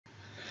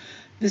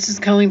This is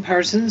Colleen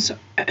Parsons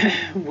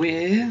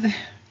with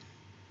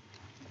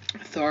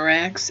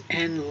Thorax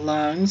and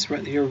Lungs,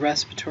 your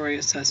respiratory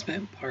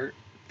assessment, part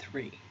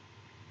 3.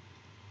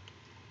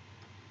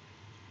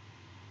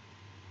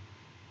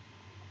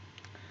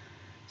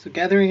 So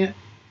gathering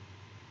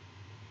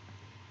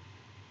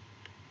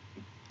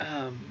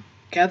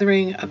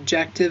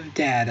objective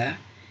data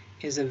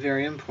is a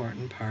very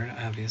important part,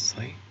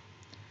 obviously.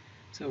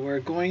 So we're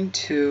going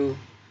to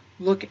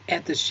look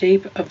at the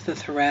shape of the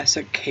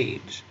thoracic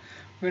cage.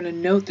 We're going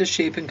to note the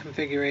shape and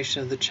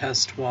configuration of the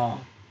chest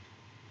wall.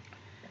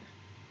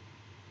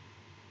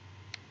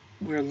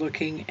 We're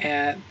looking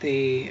at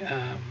the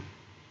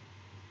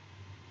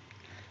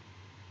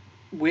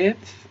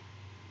width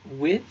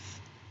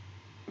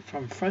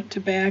from front to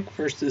back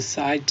versus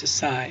side to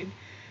side.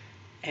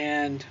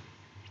 And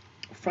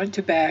front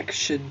to back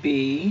should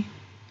be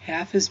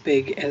half as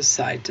big as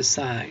side to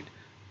side,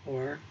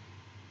 or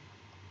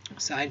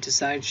side to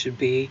side should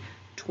be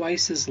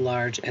twice as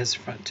large as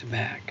front to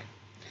back.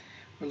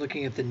 We're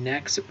looking at the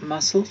neck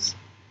muscles.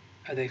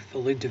 Are they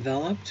fully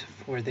developed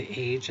for the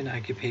age and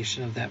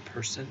occupation of that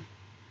person?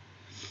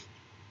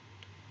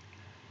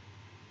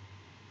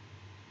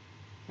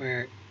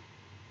 We're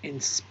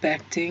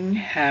inspecting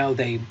how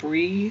they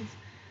breathe.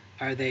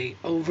 Are they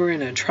over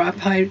in a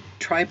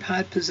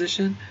tripod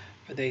position?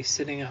 Are they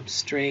sitting up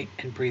straight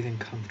and breathing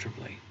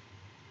comfortably?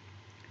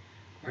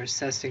 We're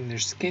assessing their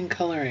skin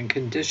color and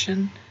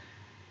condition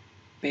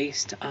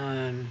based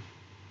on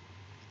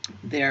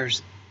their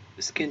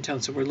skin tone.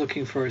 So we're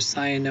looking for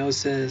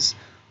cyanosis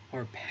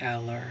or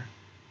pallor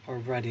or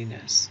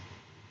ruddiness.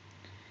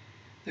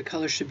 The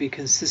color should be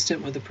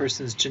consistent with the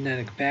person's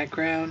genetic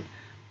background,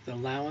 with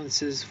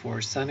allowances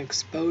for sun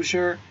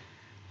exposure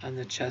on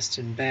the chest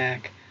and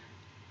back.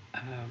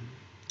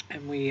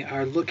 And we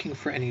are looking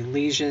for any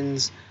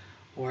lesions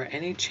or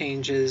any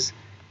changes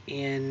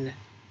in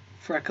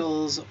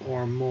freckles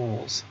or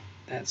moles.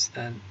 That's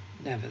the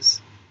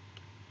nevus.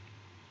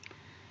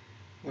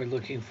 We're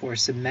looking for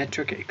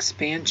symmetric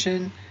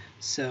expansion.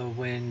 So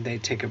when they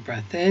take a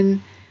breath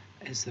in,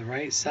 is the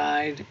right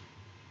side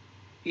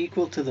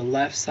equal to the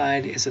left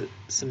side? Is it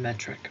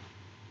symmetric?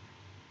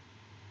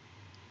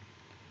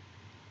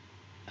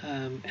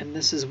 And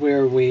this is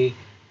where we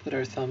put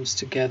our thumbs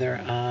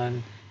together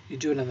on, you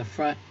do it on the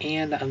front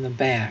and on the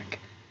back,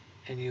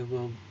 and you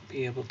will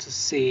be able to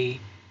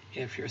see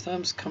if your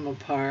thumbs come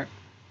apart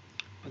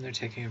when they're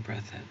taking a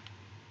breath in.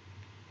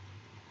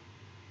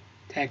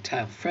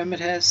 Tactile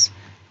fremitus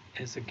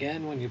is,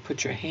 again, when you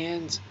put your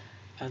hands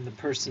on the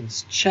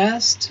person's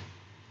chest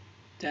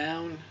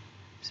down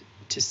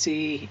to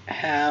see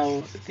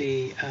how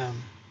the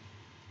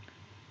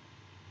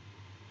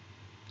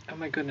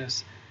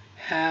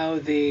how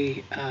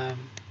the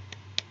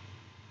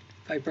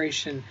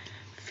vibration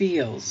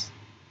feels,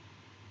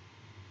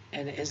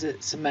 and is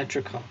it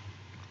symmetrical,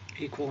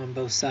 equal on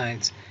both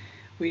sides.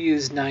 We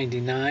use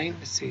 99,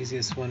 it's the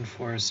easiest one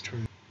for us to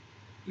remember.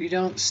 We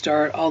don't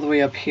start all the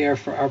way up here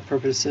for our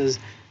purposes.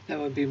 That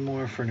would be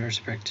more for nurse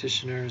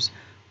practitioners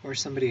or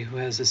somebody who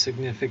has a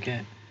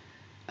significant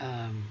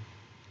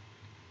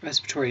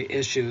respiratory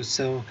issue.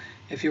 So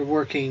if you're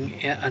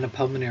working on a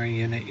pulmonary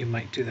unit, you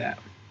might do that.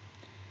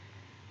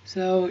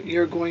 So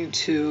you're going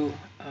to,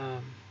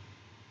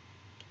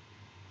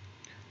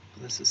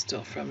 this is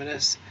still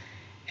fremitus,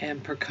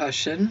 and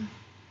percussion.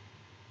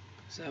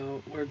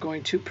 So we're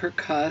going to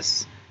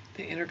percuss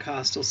the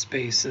intercostal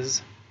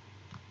spaces.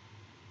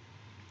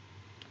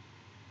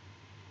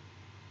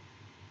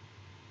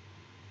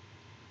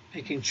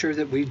 Making sure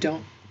that we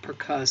don't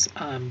percuss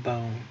on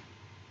bone.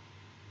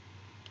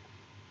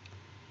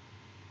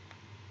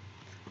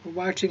 We're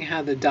watching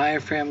how the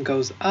diaphragm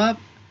goes up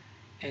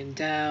and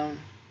down.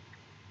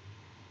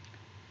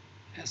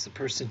 Ask the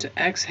person to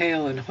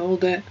exhale and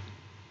hold it,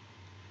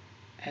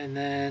 and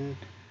then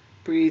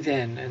breathe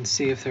in and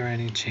see if there are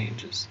any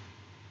changes.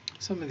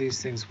 Some of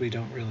these things we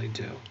don't really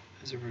do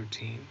as a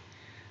routine.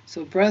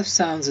 So breath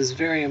sounds is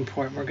very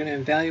important. We're going to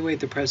evaluate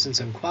the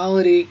presence and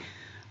quality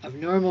of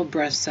normal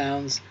breath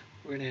sounds.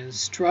 We're going to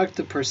instruct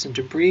the person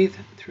to breathe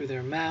through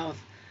their mouth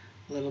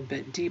a little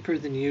bit deeper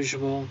than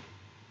usual,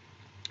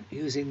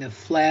 using the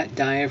flat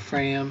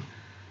diaphragm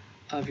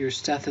of your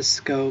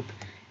stethoscope,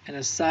 and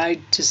a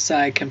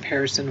side-to-side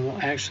comparison will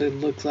actually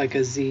look like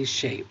a Z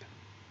shape.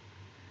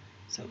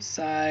 So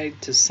side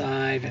to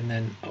side and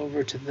then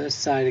over to this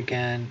side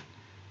again.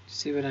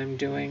 See what I'm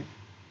doing?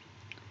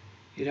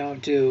 You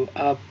don't do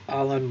up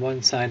all on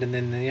one side and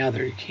then the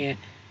other. You can't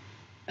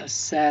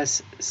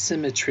assess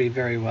symmetry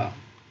very well.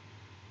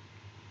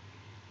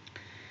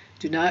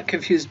 Do not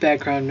confuse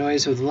background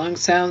noise with lung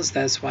sounds.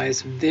 That's why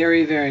it's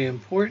very, very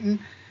important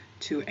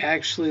to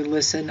actually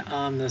listen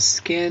on the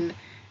skin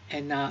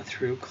and not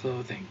through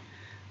clothing.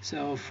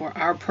 So for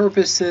our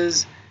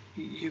purposes,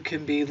 you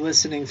can be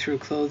listening through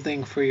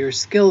clothing for your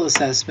skill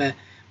assessment,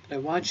 but I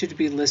want you to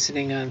be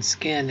listening on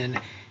skin.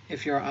 And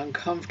if you're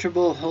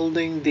uncomfortable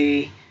holding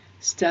the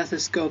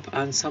stethoscope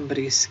on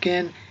somebody's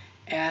skin,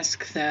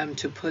 ask them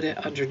to put it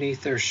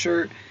underneath their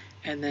shirt,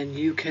 and then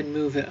you can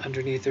move it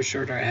underneath their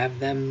shirt or have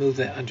them move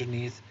it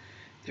underneath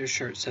their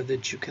shirt so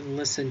that you can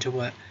listen to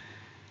what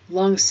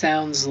lung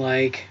sounds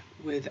like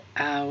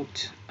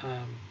without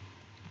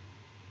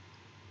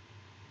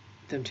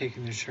them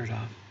taking their shirt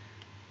off.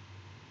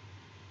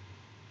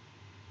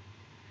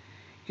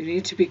 You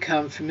need to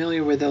become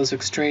familiar with those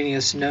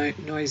extraneous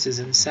noises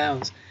and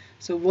sounds.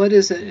 So what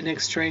is an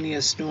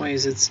extraneous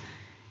noise?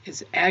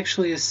 It's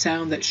actually a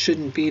sound that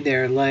shouldn't be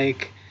there,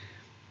 like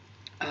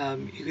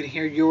you can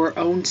hear your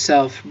own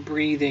self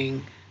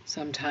breathing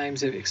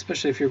sometimes,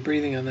 especially if you're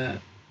breathing on the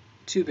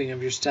tubing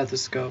of your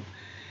stethoscope.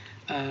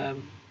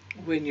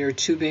 When your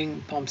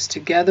tubing bumps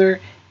together,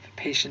 if a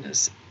patient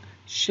is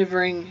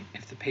shivering,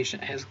 if the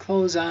patient has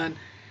clothes on,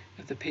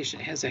 if the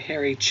patient has a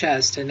hairy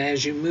chest, and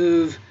as you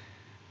move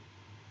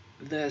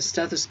the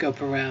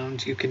stethoscope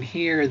around, you can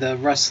hear the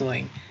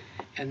rustling,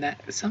 and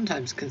that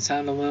sometimes can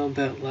sound a little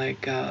bit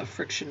like a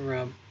friction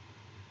rub.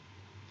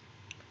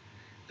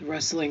 The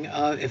rustling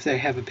of if they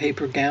have a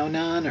paper gown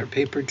on or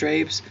paper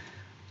drapes,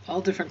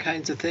 all different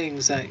kinds of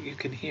things that you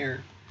can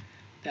hear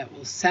that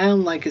will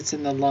sound like it's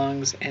in the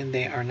lungs and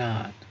they are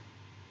not.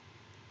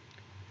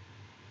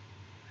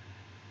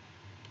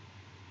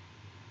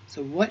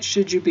 So what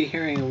should you be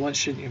hearing and what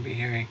shouldn't you be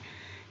hearing?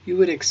 You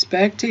would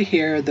expect to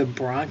hear the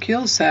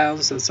bronchial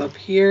sounds that's up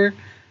here,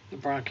 the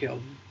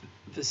bronchial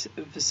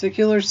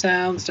vesicular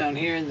sounds down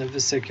here, and the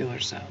vesicular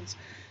sounds.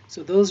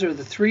 So those are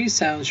the three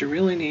sounds you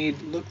really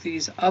need. Look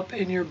these up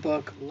in your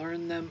book,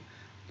 learn them,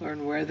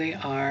 learn where they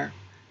are.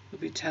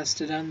 You'll be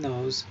tested on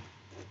those.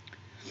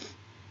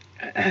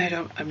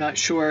 I'm not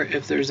sure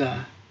if there's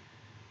a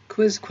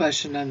quiz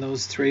question on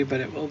those three, but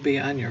it will be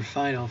on your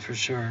final for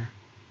sure.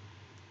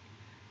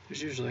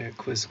 There's usually a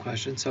quiz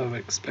question, so I would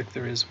expect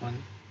there is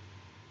one.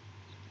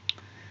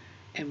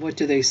 And what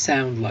do they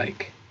sound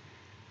like?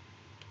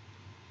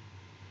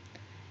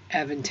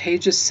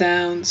 Advantageous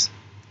sounds.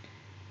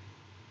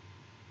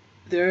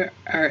 There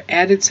are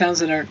added sounds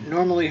that aren't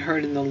normally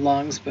heard in the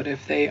lungs, but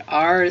if they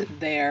are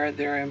there,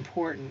 they're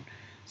important.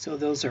 So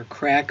those are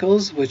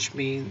crackles, which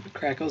mean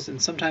crackles,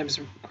 and sometimes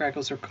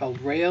crackles are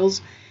called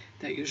rales.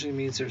 That usually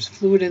means there's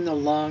fluid in the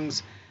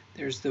lungs.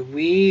 There's the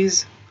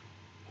wheeze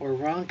or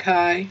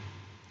rhonchi.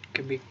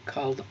 Can be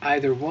called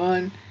either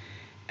one,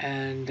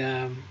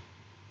 and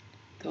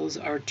those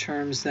are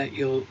terms that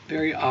you'll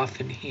very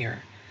often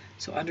hear.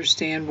 So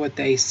understand what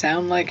they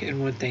sound like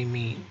and what they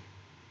mean.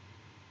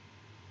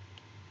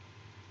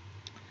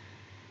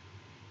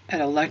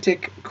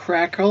 Atelectic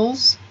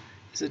crackles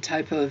is a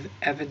type of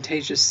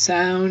advantageous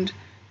sound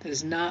that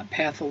is not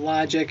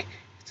pathologic.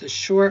 It's a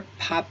short,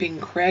 popping,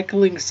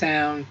 crackling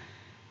sound.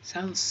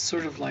 Sounds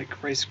sort of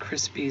like Rice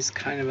Krispies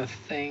kind of a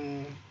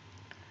thing,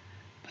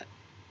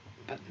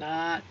 but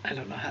not. I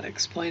don't know how to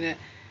explain it.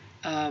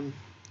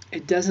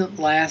 It doesn't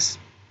last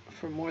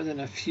for more than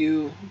a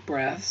few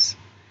breaths,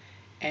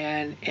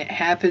 and it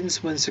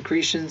happens when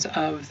secretions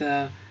of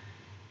the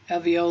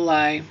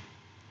alveoli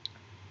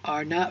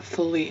are not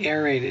fully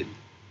aerated.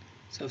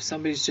 So if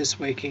somebody's just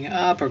waking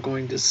up or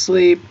going to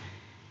sleep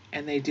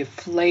and they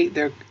deflate,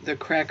 the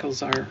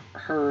crackles are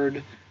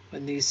heard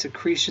when these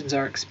secretions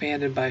are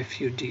expanded by a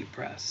few deep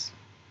breaths.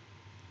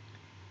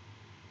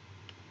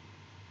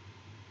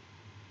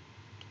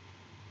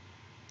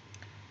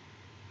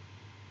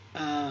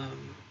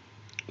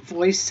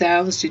 Voice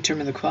sounds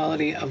determine the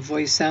quality of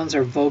voice sounds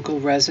or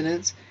vocal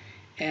resonance,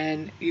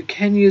 and you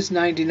can use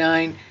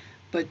 99,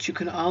 but you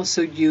can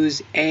also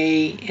use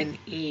A and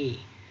E.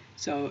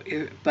 So,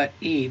 but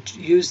E,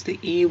 use the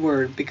E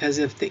word, because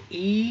if the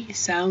E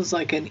sounds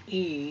like an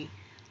E,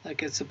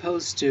 like it's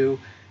supposed to,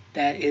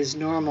 that is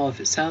normal. If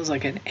it sounds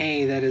like an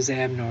A, that is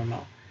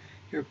abnormal.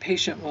 Your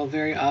patient will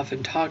very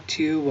often talk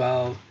to you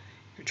while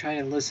you're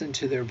trying to listen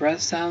to their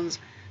breath sounds,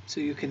 so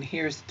you can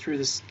hear through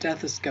the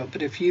stethoscope.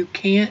 But if you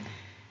can't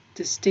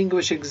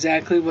distinguish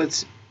exactly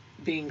what's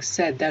being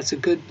said, that's a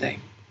good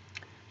thing.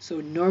 So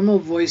normal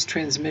voice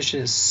transmission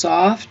is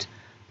soft,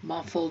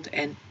 muffled,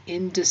 and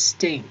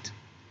indistinct.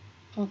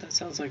 Oh, that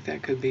sounds like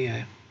that could be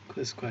a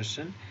quiz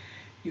question.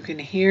 You can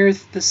hear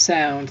the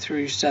sound through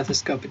your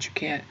stethoscope, but you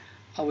can't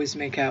always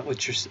make out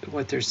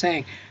what they're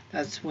saying.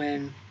 That's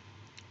when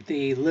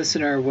the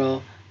listener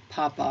will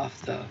pop off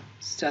the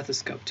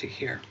stethoscope to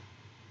hear.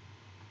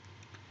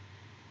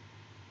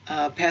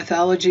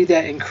 Pathology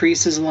that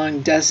increases lung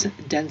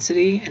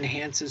density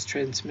enhances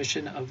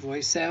transmission of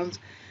voice sounds.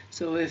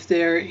 So if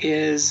there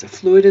is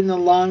fluid in the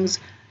lungs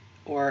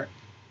or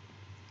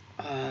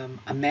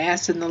a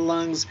mass in the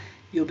lungs,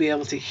 you'll be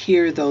able to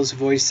hear those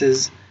voice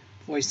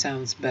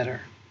sounds better.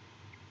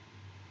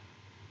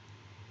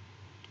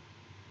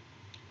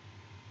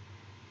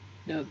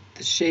 Note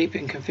the shape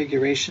and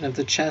configuration of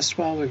the chest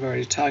wall. We've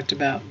already talked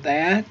about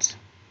that.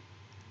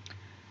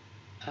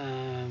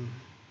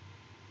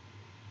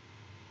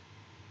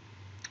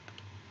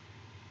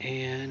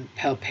 And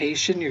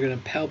palpation, you're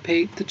going to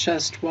palpate the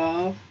chest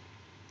wall.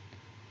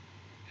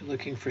 You're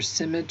looking for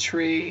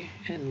symmetry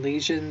and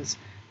lesions,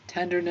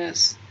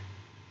 tenderness,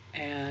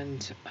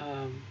 and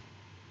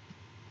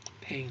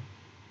pain.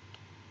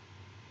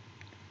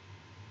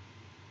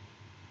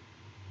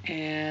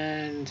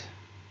 And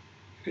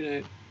you're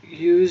going to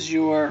use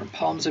your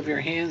palms of your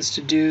hands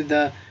to do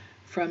the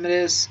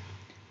fremitus,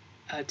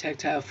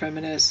 tactile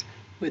fremitus,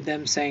 with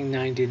them saying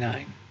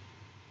 99.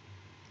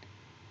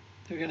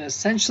 They're going to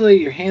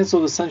essentially, your hands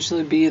will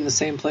essentially be in the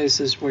same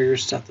places where your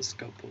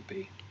stethoscope will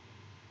be.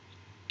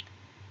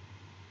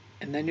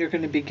 And then you're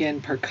going to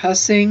begin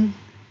percussing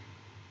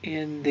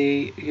in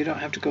the, you don't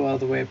have to go all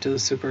the way up to the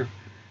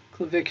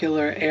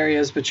supraclavicular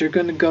areas, but you're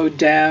going to go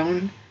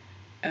down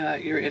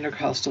your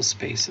intercostal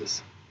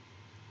spaces.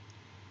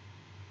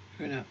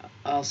 You're going to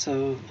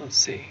also, let's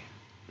see,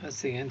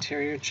 that's the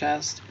anterior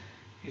chest.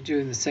 You're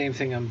doing the same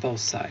thing on both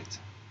sides.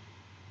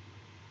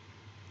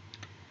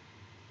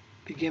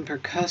 Begin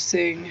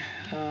percussing,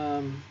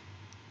 no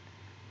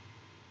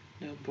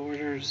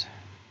borders.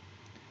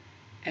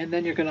 And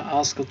then you're going to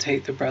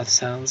auscultate the breath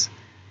sounds.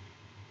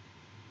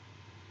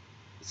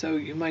 So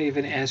you might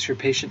even ask your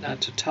patient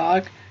not to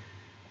talk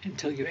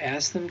until you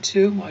ask them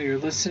to while you're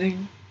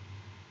listening.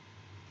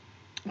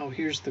 Oh,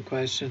 here's the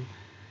question.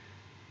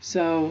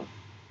 So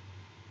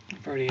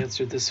I've already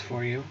answered this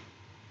for you.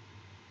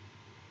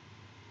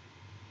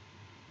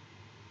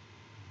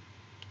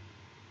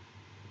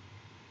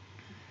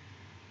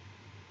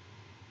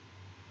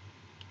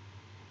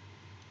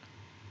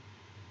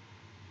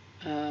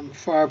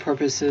 For our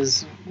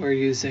purposes, we're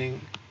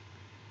using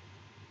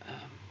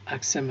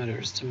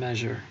oximeters to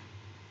measure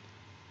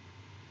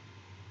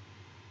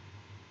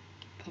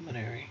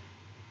pulmonary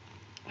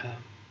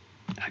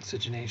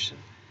oxygenation.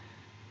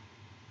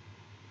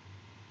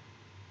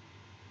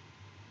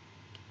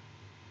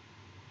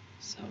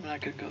 So I'm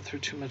not going to go through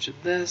too much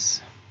of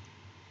this.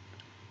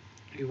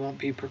 You won't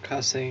be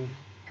percussing,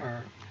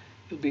 or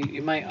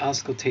you might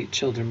auscultate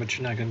children, but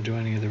you're not going to do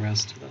any of the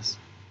rest of this.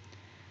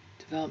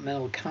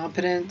 Developmental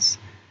competence.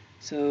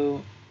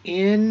 So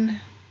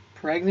in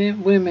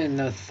pregnant women,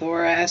 the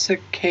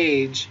thoracic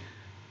cage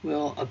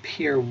will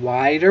appear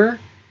wider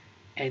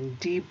and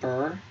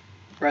deeper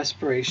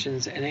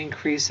respirations and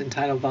increase in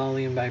tidal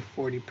volume by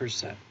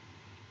 40%.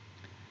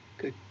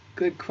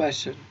 Good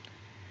question.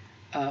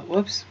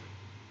 Whoops.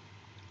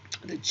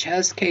 The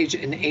chest cage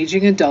in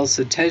aging adults,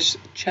 the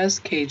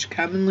chest cage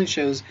commonly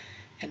shows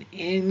an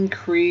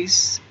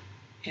increase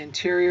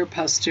anterior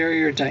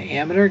posterior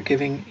diameter,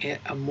 giving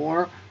it a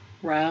more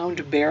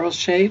round barrel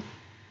shape.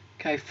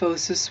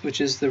 Kyphosis, which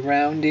is the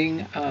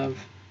rounding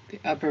of the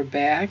upper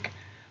back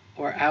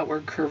or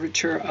outward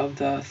curvature of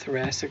the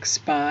thoracic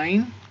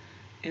spine,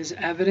 is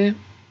evident,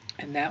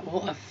 and that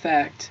will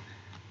affect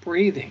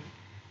breathing.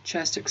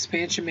 Chest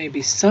expansion may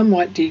be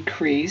somewhat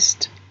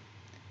decreased,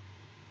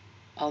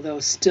 although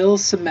still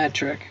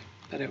symmetric,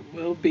 but it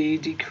will be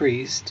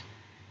decreased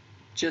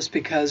just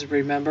because,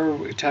 remember,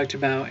 we talked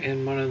about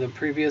in one of the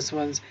previous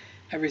ones,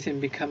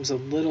 everything becomes a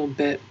little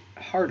bit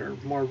harder,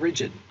 more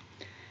rigid.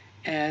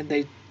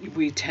 And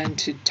we tend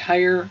to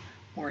tire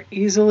more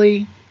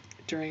easily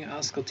during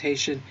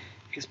auscultation,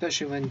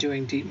 especially when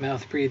doing deep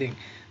mouth breathing.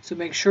 So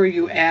make sure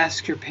you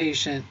ask your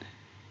patient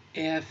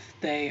if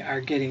they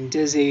are getting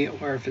dizzy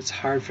or if it's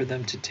hard for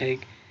them to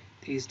take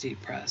these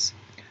deep breaths.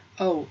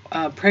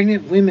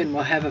 Pregnant women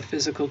will have a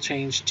physical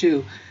change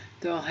too.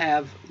 They'll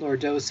have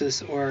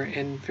lordosis, or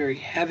in very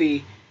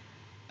heavy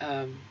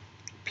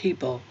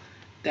people,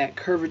 that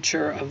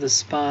curvature of the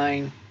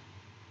spine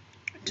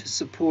to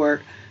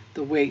support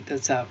the weight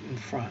that's out in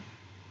front.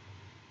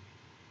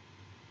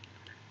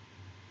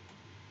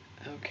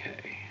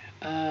 Okay.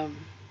 I'm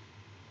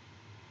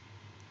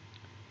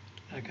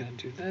not going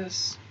to do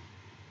this.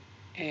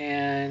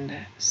 And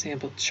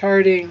sample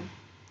charting.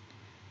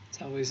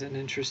 It's always an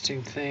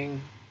interesting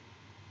thing.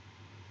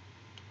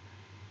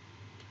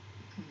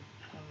 I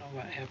don't know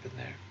what happened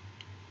there.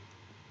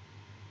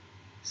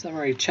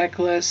 Summary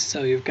checklist.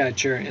 So you've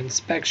got your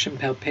inspection,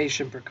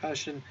 palpation,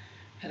 percussion,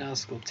 and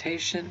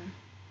auscultation.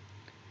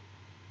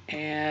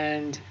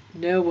 And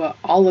know what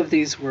all of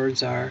these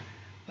words are,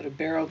 what a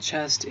barrel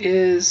chest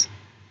is,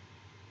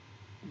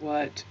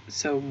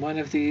 so one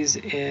of these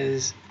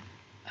is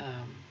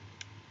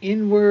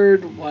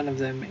inward, one of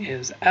them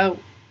is out,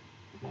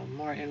 well,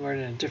 more inward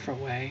in a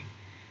different way,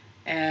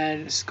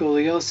 and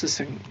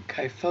scoliosis and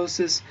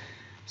kyphosis.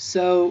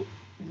 So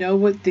know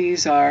what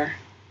these are.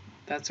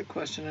 That's a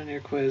question on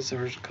your quiz,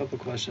 or a couple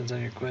questions on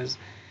your quiz.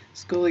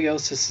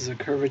 Scoliosis is a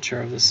curvature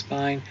of the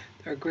spine.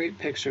 There are great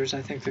pictures.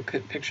 I think the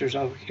pictures,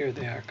 oh, here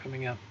they are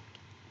coming up.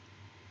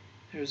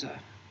 There's a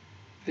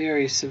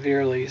very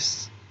severe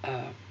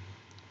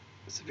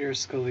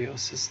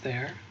scoliosis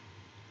there.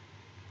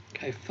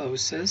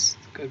 Kyphosis,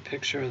 good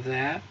picture of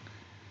that.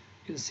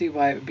 You can see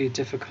why it would be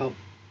difficult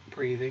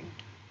breathing.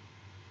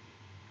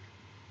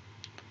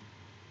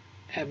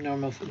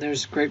 Abnormal,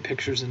 there's great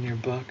pictures in your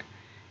book.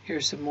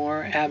 Here's some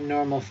more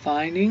abnormal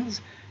findings.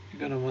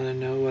 You're going to want to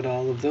know what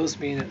all of those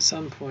mean at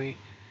some point.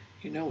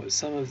 You know what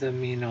some of them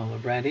mean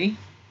already.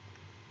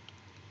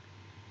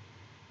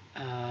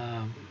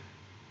 And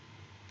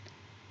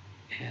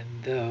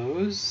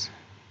those,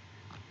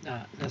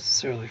 not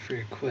necessarily for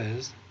your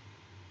quiz.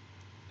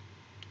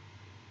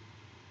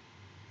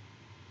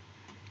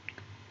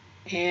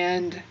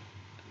 And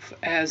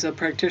as a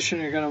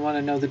practitioner, you're going to want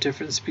to know the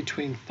difference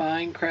between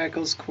fine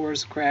crackles,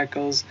 coarse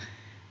crackles,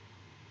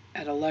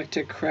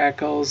 atelectic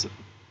crackles,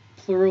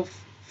 pleural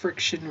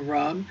friction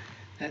rub.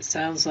 That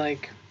sounds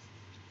like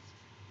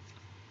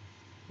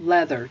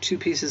leather, two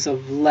pieces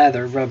of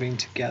leather rubbing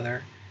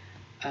together.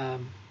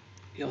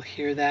 You'll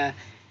hear that.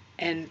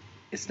 And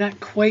it's not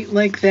quite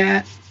like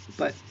that,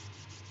 but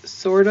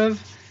sort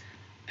of.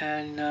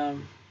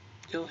 And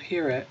you'll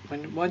hear it.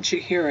 Once you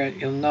hear it,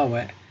 you'll know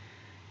it.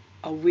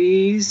 A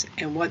wheeze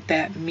and what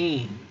that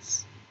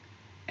means,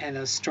 and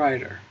a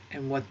stridor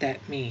and what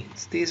that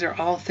means. These are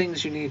all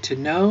things you need to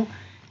know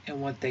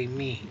and what they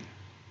mean.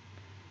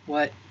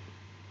 What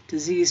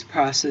disease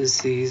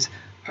processes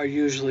are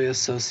usually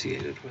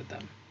associated with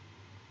them.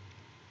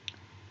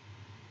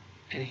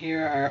 And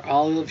here are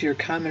all of your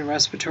common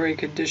respiratory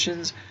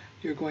conditions.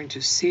 You're going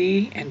to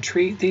see and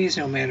treat these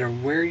no matter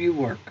where you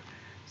work.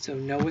 So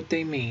know what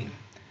they mean.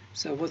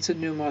 So what's a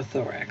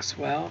pneumothorax?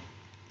 Well,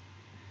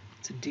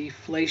 it's a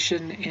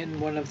deflation in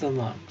one of the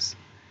lungs.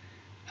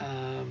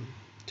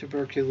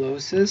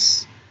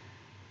 Tuberculosis,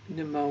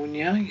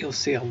 pneumonia, you'll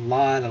see a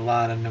lot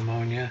of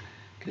pneumonia.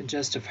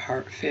 Congestive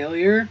heart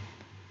failure,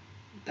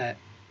 that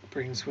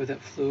brings with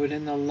it fluid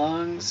in the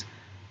lungs.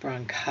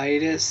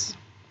 Bronchitis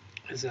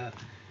is a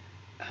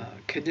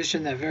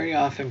condition that very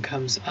often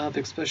comes up,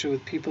 especially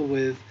with people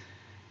with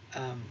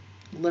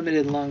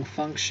limited lung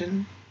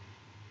function.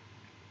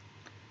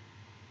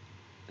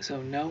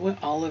 So know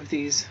what all of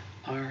these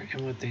are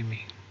and what they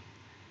mean.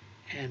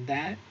 And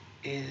that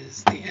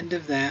is the end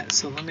of that.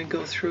 So let me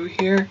go through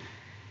here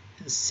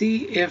and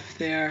see if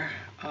there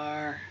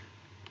are,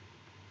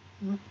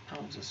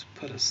 I'll just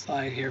put a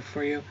slide here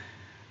for you.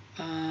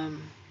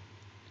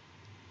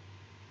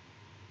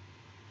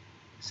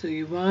 So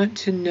you want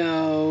to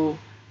know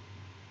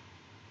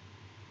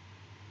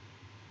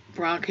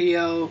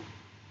bronchiophony,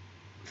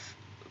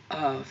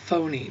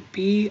 bronchophony.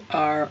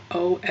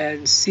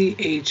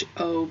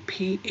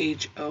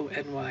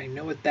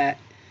 Know what that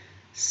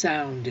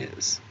sound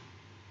is.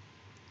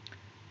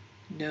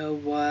 Know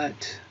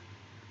what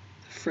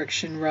the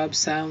friction rub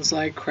sounds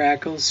like,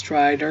 crackle,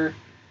 stridor.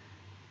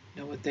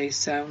 Know what they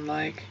sound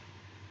like.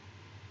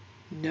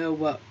 Know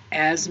what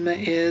asthma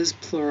is,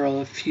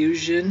 pleural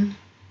effusion,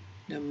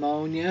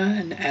 pneumonia,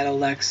 and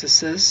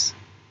atelectasis.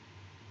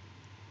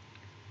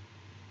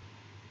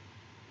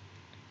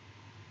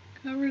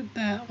 Covered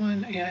that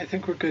one. Yeah, I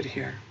think we're good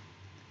here.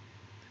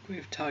 I think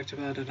we've talked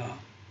about it all.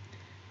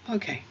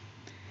 Okay.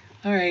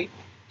 All right.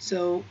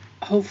 So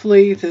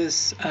hopefully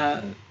this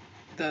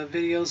the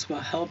videos will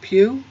help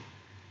you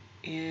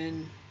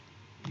in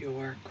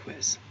your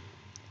quiz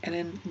and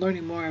in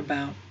learning more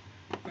about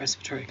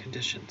respiratory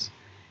conditions.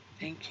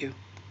 Thank you.